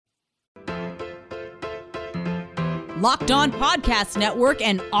Locked On Podcast Network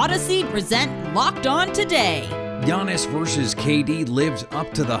and Odyssey present Locked On Today. Giannis versus KD lives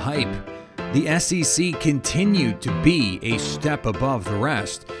up to the hype. The SEC continued to be a step above the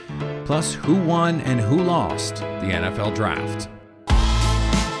rest. Plus, who won and who lost the NFL Draft.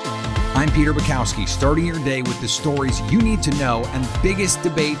 I'm Peter Bukowski, starting your day with the stories you need to know and the biggest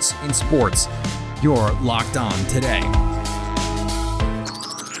debates in sports. You're Locked On Today.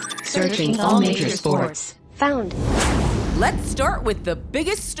 Searching all major sports. Found. Let's start with the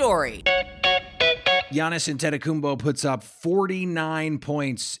biggest story. Giannis Antetokounmpo puts up 49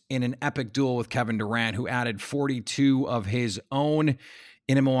 points in an epic duel with Kevin Durant, who added 42 of his own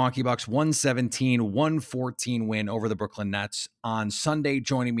in a Milwaukee Bucks 117-114 win over the Brooklyn Nets on Sunday.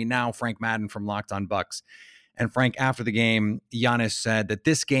 Joining me now, Frank Madden from Locked On Bucks. And Frank, after the game, Giannis said that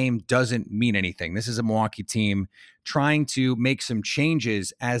this game doesn't mean anything. This is a Milwaukee team trying to make some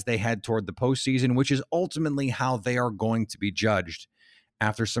changes as they head toward the postseason, which is ultimately how they are going to be judged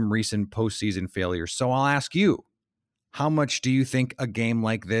after some recent postseason failures. So I'll ask you, how much do you think a game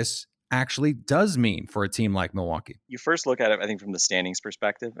like this actually does mean for a team like Milwaukee? You first look at it, I think, from the standings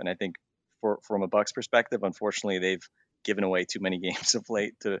perspective. And I think from a Bucks perspective, unfortunately, they've given away too many games of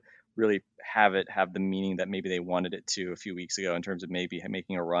late to really have the meaning that maybe they wanted it to a few weeks ago in terms of maybe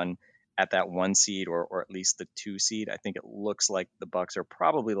making a run at that 1 seed or at least the 2 seed. I think it looks like the Bucks are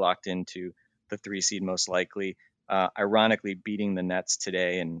probably locked into the 3 seed most likely. Ironically, beating the Nets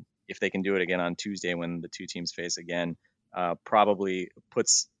today, and if they can do it again on Tuesday when the two teams face again, probably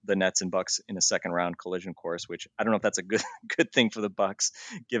puts the Nets and Bucks in a second round collision course, which I don't know if that's a good thing for the Bucks,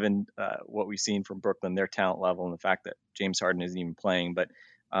 given what we've seen from Brooklyn, their talent level, and the fact that James Harden isn't even playing. But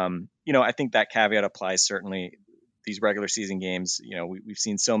I think that caveat applies certainly. These regular season games, we've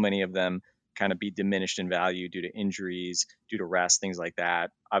seen so many of them kind of be diminished in value due to injuries, due to rest, things like that.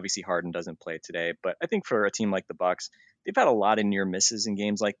 Obviously, Harden doesn't play today, but I think for a team like the Bucks, they've had a lot of near misses in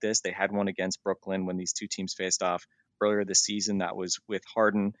games like this. They had one against Brooklyn when these two teams faced off earlier this season. That was with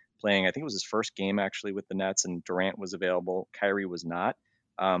Harden playing. I think it was his first game actually with the Nets, and Durant was available. Kyrie was not.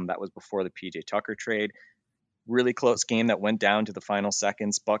 That was before the PJ Tucker trade. Really close game that went down to the final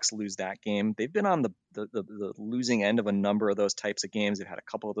seconds. Bucks lose that game. They've been on the losing end of a number of those types of games. They've had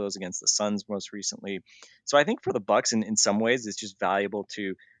a couple of those against the Suns most recently. So I think for the Bucks, in some ways, it's just valuable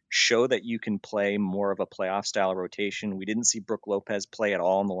to show that you can play more of a playoff style rotation. We didn't see Brook Lopez play at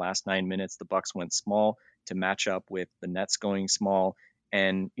all in the last 9 minutes. The Bucks went small to match up with the Nets going small.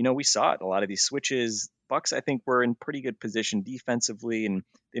 And, we saw it. A lot of these switches, Bucks, I think, were in pretty good position defensively, and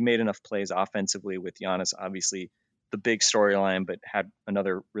they made enough plays offensively with Giannis, obviously the big storyline, but had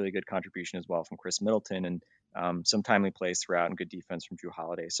another really good contribution as well from Chris Middleton, and some timely plays throughout and good defense from Jrue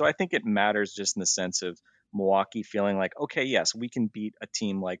Holiday. So I think it matters just in the sense of Milwaukee feeling like, okay, yes, we can beat a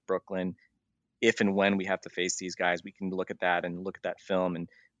team like Brooklyn if and when we have to face these guys. We can look at that and look at that film, and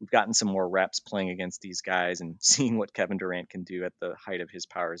we've gotten some more reps playing against these guys and seeing what Kevin Durant can do at the height of his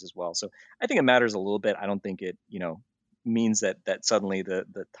powers as well. So I think it matters a little bit. I don't think it, means that suddenly the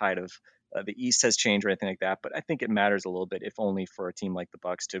tide of the East has changed or anything like that. But I think it matters a little bit, if only for a team like the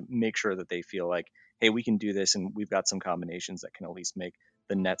Bucks, to make sure that they feel like, hey, we can do this, and we've got some combinations that can at least make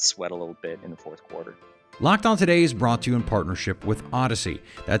the Nets sweat a little bit in the fourth quarter. Locked On Today is brought to you in partnership with Odyssey.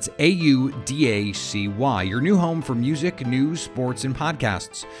 That's AUDACY, your new home for music, news, sports, and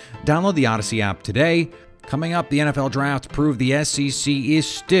podcasts. Download the Odyssey app today. Coming up, the NFL Draft proved the SEC is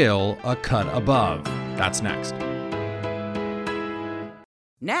still a cut above. That's next.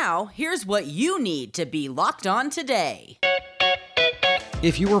 Now, here's what you need to be locked on today.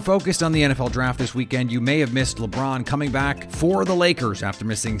 If you were focused on the NFL Draft this weekend, you may have missed LeBron coming back for the Lakers after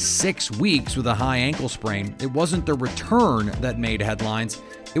missing 6 weeks with a high ankle sprain. It wasn't the return that made headlines.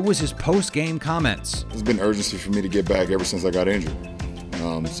 It was his post-game comments. There's been urgency for me to get back ever since I got injured.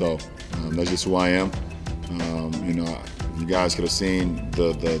 So that's just who I am. You guys could have seen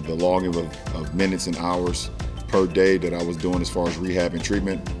the logging of minutes and hours per day that I was doing as far as rehab and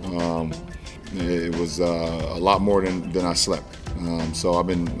treatment. It was a lot more than I slept. So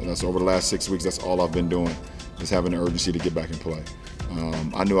that's over the last 6 weeks, that's all I've been doing, is having the urgency to get back and play.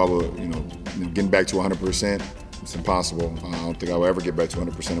 I knew I would, getting back to 100%, it's impossible. I don't think I will ever get back to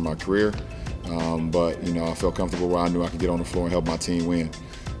 100% in my career. But I felt comfortable where I knew I could get on the floor and help my team win.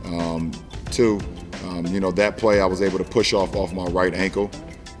 Two, that play I was able to push off my right ankle,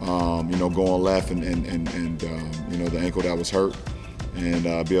 going left and the ankle that was hurt, and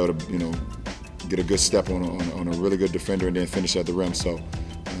be able to, get a good step on a really good defender and then finish at the rim. So,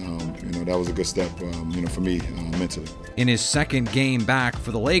 that was a good step, for me mentally. In his second game back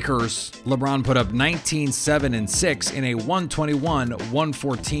for the Lakers, LeBron put up 19, 7, and 6 in a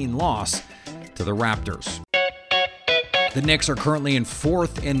 121-114 loss to the Raptors. The Knicks are currently in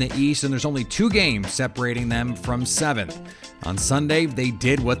 4th in the East, and there's only 2 games separating them from 7th. On Sunday, they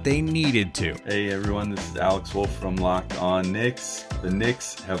did what they needed to. Hey everyone, this is Alex Wolf from Locked On Knicks. The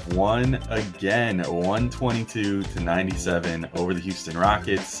Knicks have won again, 122-97 over the Houston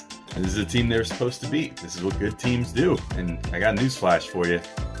Rockets. And this is a team they're supposed to beat. This is what good teams do. And I got a newsflash for you.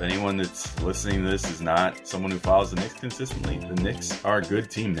 If anyone that's listening to this is not someone who follows the Knicks consistently, the Knicks are a good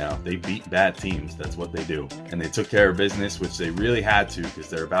team now. They beat bad teams. That's what they do. And they took care of business, which they really had to, because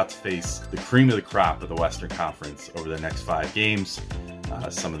they're about to face the cream of the crop of the Western Conference over the next 5 games.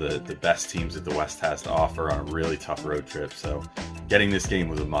 Some of the best teams that the West has to offer on a really tough road trip. So getting this game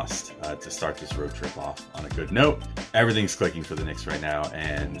was a must to start this road trip off on a good note. Everything's clicking for the Knicks right now,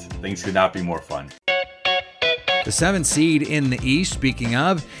 and things could not be more fun. The 7th seed in the East, speaking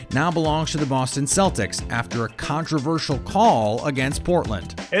of, now belongs to the Boston Celtics after a controversial call against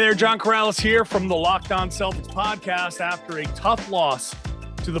Portland. Hey there, John Corrales here from the Locked On Celtics podcast. After a tough loss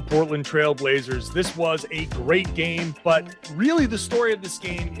to the Portland Trail Blazers, this was a great game, but really the story of this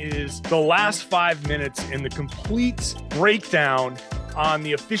game is the last 5 minutes and the complete breakdown on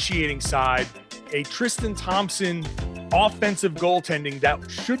the officiating side. A Tristan Thompson offensive goaltending that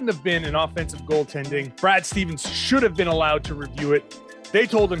shouldn't have been an offensive goaltending. Brad Stevens should have been allowed to review it. They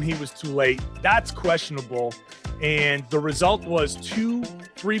told him he was too late. That's questionable. And the result was 2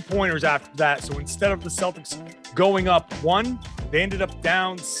 3-pointers after that. So instead of the Celtics going up 1, they ended up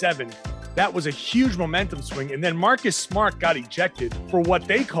down 7. That was a huge momentum swing. And then Marcus Smart got ejected for what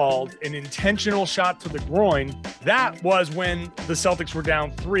they called an intentional shot to the groin. That was when the Celtics were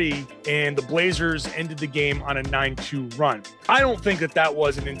down 3 and the Blazers ended the game on a 9-2 run. I don't think that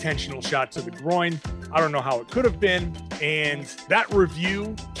was an intentional shot to the groin. I don't know how it could have been. And that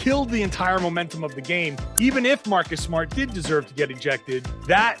review killed the entire momentum of the game. Even if Marcus Smart did deserve to get ejected,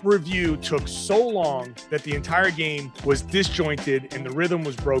 that review took so long that the entire game was disjointed and the rhythm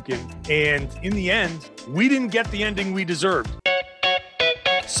was broken. And in the end, we didn't get the ending we deserved.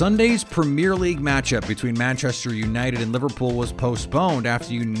 Sunday's Premier League matchup between Manchester United and Liverpool was postponed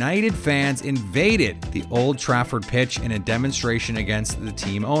after United fans invaded the Old Trafford pitch in a demonstration against the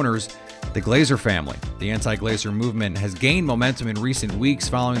team owners, the Glazer family. The anti-Glazer movement has gained momentum in recent weeks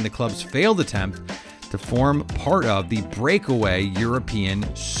following the club's failed attempt to form part of the breakaway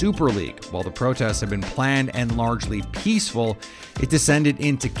European Super League. While the protests have been planned and largely peaceful, it descended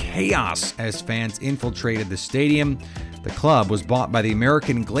into chaos as fans infiltrated the stadium. The club was bought by the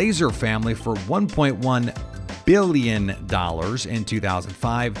American Glazer family for $1.1 billion in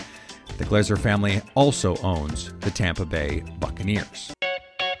 2005. The Glazer family also owns the Tampa Bay Buccaneers.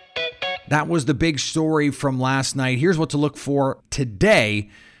 That was the big story from last night. Here's what to look for today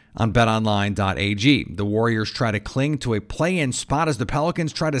on betonline.ag. The Warriors try to cling to a play-in spot as the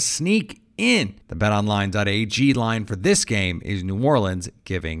Pelicans try to sneak in. The betonline.ag line for this game is New Orleans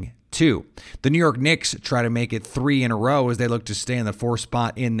giving 2. The New York Knicks try to make it 3 in a row as they look to stay in the 4th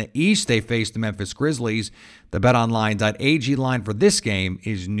spot in the East. They face the Memphis Grizzlies. The betonline.ag line for this game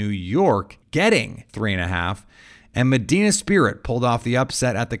is New York getting 3.5. And Medina Spirit pulled off the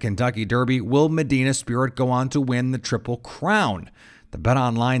upset at the Kentucky Derby. Will Medina Spirit go on to win the Triple Crown? The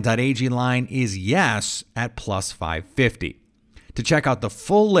betonline.ag line is yes at plus 550. To check out the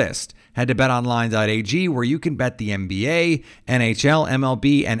full list, head to betonline.ag where you can bet the NBA, NHL,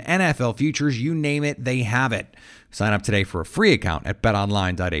 MLB, and NFL futures. You name it, they have it. Sign up today for a free account at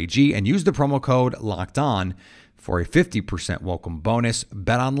betonline.ag and use the promo code LOCKEDON for a 50% welcome bonus.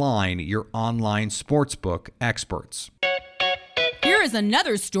 BetOnline, your online sportsbook experts. Here is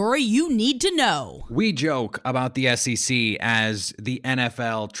another story you need to know. We joke about the SEC as the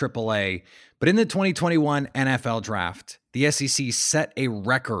NFL AAA, but in the 2021 NFL Draft, the SEC set a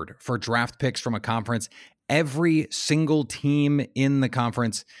record for draft picks from a conference. Every single team in the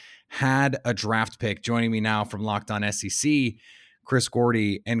conference had a draft pick. Joining me now from Locked On SEC, Chris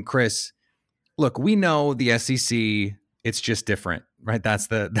Gordy. And Chris, look, we know the SEC, it's just different, right? That's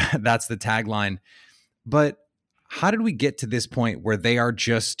the tagline. But how did we get to this point where they are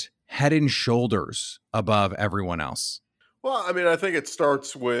just head and shoulders above everyone else? Well, I mean, I think it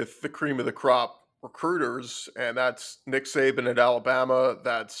starts with the cream of the crop recruiters, and that's Nick Saban at Alabama,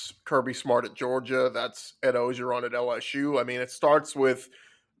 that's Kirby Smart at Georgia, that's Ed Ogeron at LSU. I mean, it starts with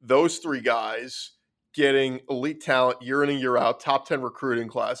those 3 guys getting elite talent year in and year out, top 10 recruiting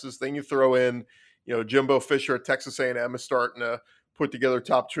classes. Then you throw in, Jimbo Fisher at Texas A&M is starting to put together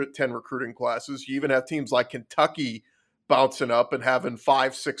top 10 recruiting classes. You even have teams like Kentucky bouncing up and having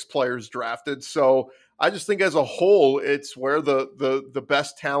 5-6 players drafted. So I just think as a whole, it's where the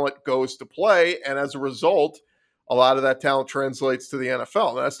best talent goes to play. And as a result, a lot of that talent translates to the NFL.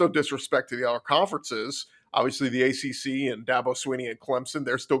 And that's no disrespect to the other conferences. obviously the ACC and Dabo Swinney and Clemson,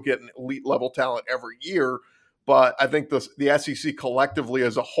 they're still getting elite level talent every year. But I think the SEC collectively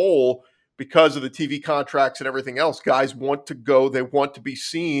as a whole, because of the TV contracts and everything else, guys want to go, they want to be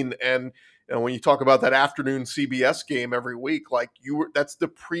seen. And when you talk about that afternoon CBS game every week, that's the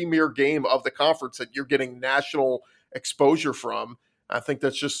premier game of the conference that you're getting national exposure from. I think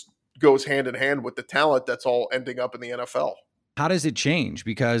that just goes hand in hand with the talent that's all ending up in the NFL. How does it change?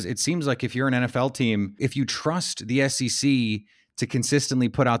 Because it seems like if you're an NFL team, if you trust the SEC to consistently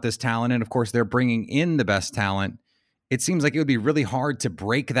put out this talent, and of course they're bringing in the best talent, it seems like it would be really hard to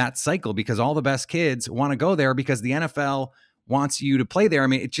break that cycle because all the best kids want to go there because the NFL wants you to play there. I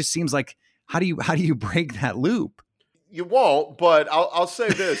mean, it just seems like, how do you break that loop? You won't, but I'll say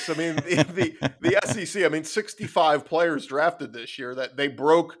this. I mean, the SEC, I mean, 65 players drafted this year, that they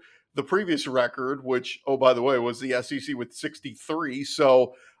broke the previous record, which, oh, by the way, was the SEC with 63.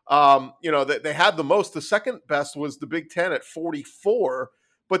 So, they had the most. The second best was the Big Ten at 44.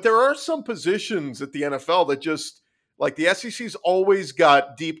 But there are some positions at the NFL that just, like, the SEC's always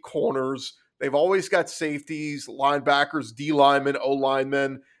got deep corners. They've always got safeties, linebackers, D linemen, O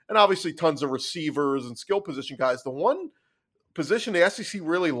linemen, and obviously tons of receivers and skill position guys. The one position the SEC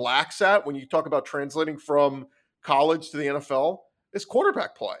really lacks at when you talk about translating from college to the NFL is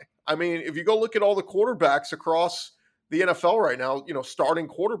quarterback play. I mean, if you go look at all the quarterbacks across the NFL right now, starting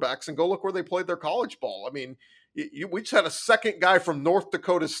quarterbacks, and go look where they played their college ball. I mean, we just had a second guy from North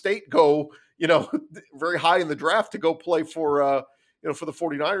Dakota State go, very high in the draft to go play for the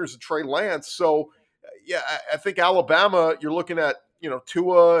 49ers and Trey Lance. So, yeah, I think Alabama, you're looking at,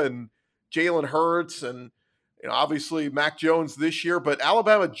 Tua and Jalen Hurts and, obviously Mac Jones this year, but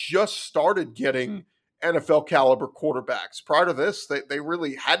Alabama just started getting NFL caliber quarterbacks. Prior to this, they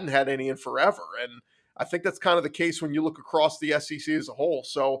really hadn't had any in forever. And I think that's kind of the case when you look across the SEC as a whole.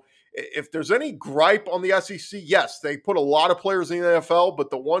 So if there's any gripe on the SEC, yes, they put a lot of players in the NFL, but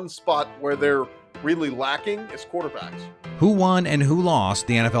the one spot where they're really lacking is quarterbacks. Who won and who lost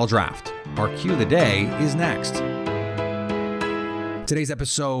the NFL draft? Our cue of the day is next. Today's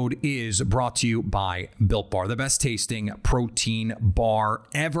episode is brought to you by Built Bar, the best tasting protein bar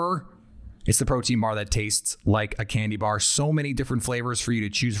ever. It's the protein bar that tastes like a candy bar. So many different flavors for you to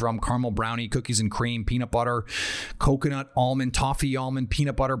choose from. Caramel brownie, cookies and cream, peanut butter, coconut, almond, toffee almond,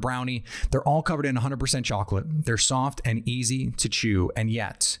 peanut butter brownie. They're all covered in 100% chocolate. They're soft and easy to chew, and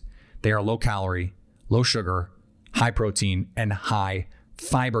yet they are low calorie, low sugar, high protein, and high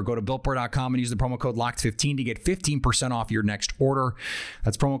fiber. Go to BuiltBar.com and use the promo code LOCKED15 to get 15% off your next order.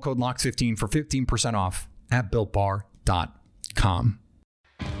 That's promo code LOCKED15 for 15% off at BuiltBar.com.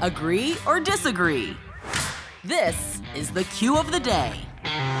 Agree or disagree? This is the cue of the day.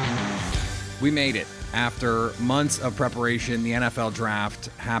 We made it. After months of preparation, the NFL draft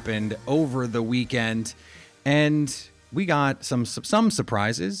happened over the weekend, and we got some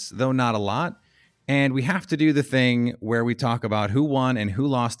surprises, though not a lot. And we have to do the thing where we talk about who won and who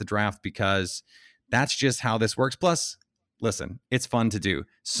lost the draft, because that's just how this works. Plus, listen, it's fun to do.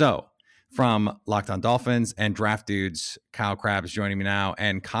 So, from Locked On Dolphins and Draft Dudes, Kyle Krabs joining me now.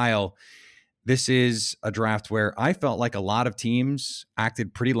 And Kyle, this is a draft where I felt like a lot of teams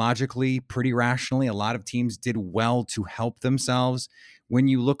acted pretty logically, pretty rationally. A lot of teams did well to help themselves. When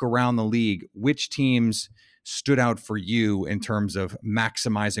you look around the league, which teams stood out for you in terms of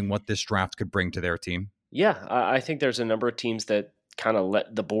maximizing what this draft could bring to their team? Yeah, I think there's a number of teams that kind of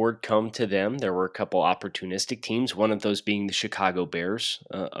let the board come to them. There were a couple opportunistic teams, one of those being the Chicago Bears,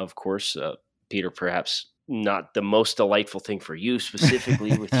 of course. Peter, perhaps not the most delightful thing for you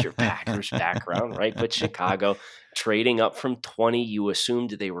specifically with your Packers background, right? But Chicago trading up from 20, you assumed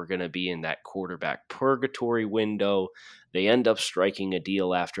they were going to be in that quarterback purgatory window. They end up striking a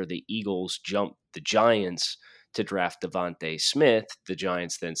deal after the Eagles jumped the Giants to draft Devontae Smith. The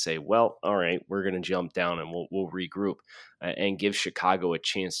Giants then say, well, all right, we're going to jump down and we'll regroup and give Chicago a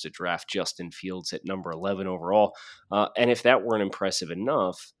chance to draft Justin Fields at number 11 overall. And if that weren't impressive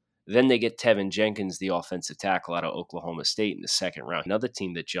enough, then they get Tevin Jenkins, the offensive tackle out of Oklahoma State, in the second round. Another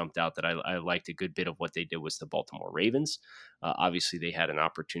team that jumped out that I liked a good bit of what they did was the Baltimore Ravens. Obviously, they had an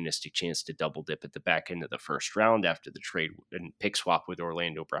opportunistic chance to double dip at the back end of the first round after the trade and pick swap with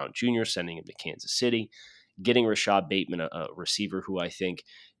Orlando Brown Jr., sending him to Kansas City. Getting Rashad Bateman, a receiver who I think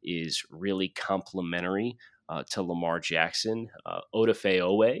is really complementary to Lamar Jackson. Odafe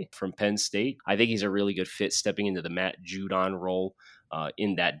Owe from Penn State. I think he's a really good fit stepping into the Matt Judon role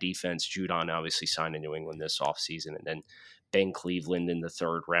in that defense. Judon obviously signed in New England this offseason, and then Ben Cleveland in the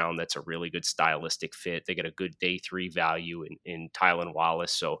third round. That's a really good stylistic fit. They get a good day 3 value in Tylan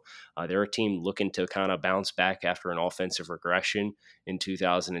Wallace. So they're a team looking to kind of bounce back after an offensive regression in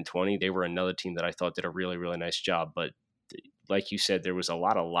 2020. They were another team that I thought did a really, really nice job. But like you said, there was a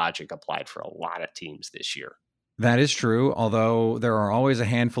lot of logic applied for a lot of teams this year. That is true, although there are always a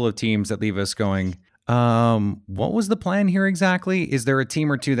handful of teams that leave us going, what was the plan here exactly? Is there a team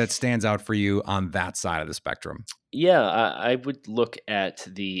or two that stands out for you on that side of the spectrum? Yeah, I would look at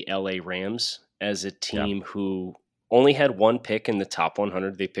the LA Rams as a team who only had one pick in the top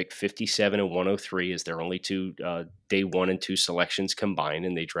 100. They picked 57 and 103 as their only two day 1 and 2 selections combined,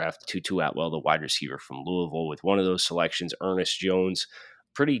 and they draft Tutu Atwell, the wide receiver from Louisville, with one of those selections. Ernest Jones,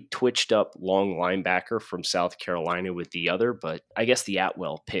 pretty twitched up long linebacker from South Carolina with the other, but I guess the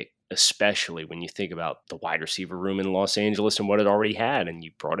Atwell pick, especially when you think about the wide receiver room in Los Angeles and what it already had. And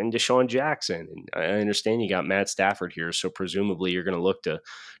you brought in Deshaun Jackson. And I understand you got Matt Stafford here, so presumably you're going to look to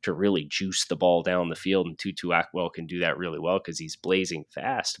really juice the ball down the field. And Tutu Atwell can do that really well because he's blazing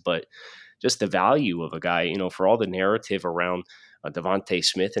fast. But just the value of a guy, for all the narrative around Devontae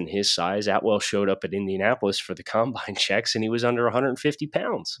Smith and his size, Atwell showed up at Indianapolis for the combine checks, and he was under 150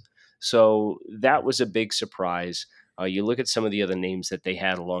 pounds. So that was a big surprise. You look at some of the other names that they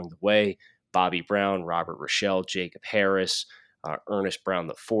had along the way: Bobby Brown, Robert Rochelle, Jacob Harris, Ernest Brown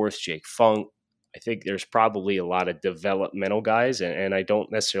IV, Jake Funk. I think there's probably a lot of developmental guys, and I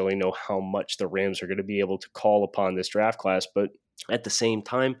don't necessarily know how much the Rams are going to be able to call upon this draft class. But at the same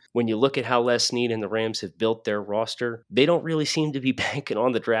time, when you look at how Les Snead and the Rams have built their roster, they don't really seem to be banking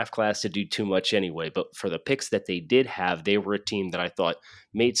on the draft class to do too much anyway. But for the picks that they did have, they were a team that I thought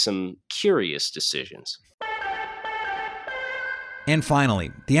made some curious decisions. And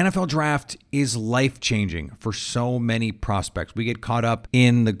finally, the NFL draft is life-changing for so many prospects. We get caught up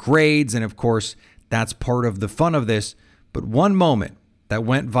in the grades, and of course, that's part of the fun of this. But one moment that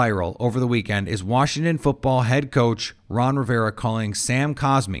went viral over the weekend is Washington football head coach Ron Rivera calling Sam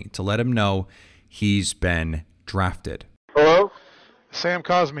Cosmi to let him know he's been drafted. Hello? Sam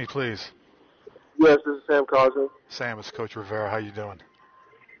Cosmi, please. Yes, this is Sam Cosmi. Sam, it's Coach Rivera. How you doing?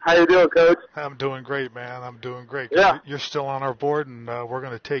 How you doing, Coach? I'm doing great, man. I'm doing great. Yeah. You're still on our board, and we're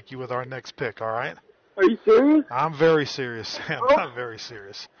going to take you with our next pick, all right? Are you serious? I'm very serious, Sam. Oh. I'm very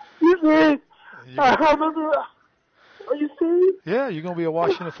serious. You serious? I remember. Are you serious? Yeah, you're going to be a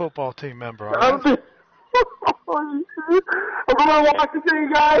Washington football team member, all right? Are you serious? I'm going to watch the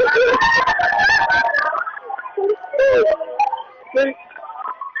thing, guys.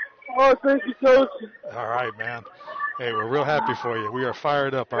 Thank you, Coach. All right, man. Hey, we're real happy for you. We are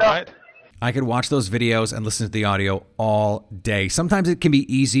fired up, all right? I could watch those videos and listen to the audio all day. Sometimes it can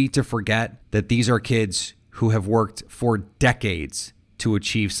be easy to forget that these are kids who have worked for decades to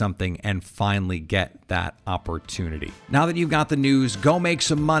achieve something and finally get that opportunity. Now that you've got the news, go make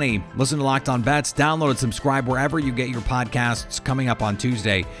some money. Listen to Locked On Bets, download and subscribe wherever you get your podcasts. Coming up on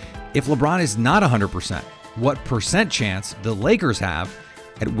Tuesday, if LeBron is not 100%, what percent chance the Lakers have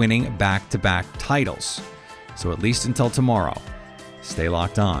at winning back-to-back titles? So at least until tomorrow, stay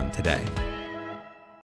locked on today.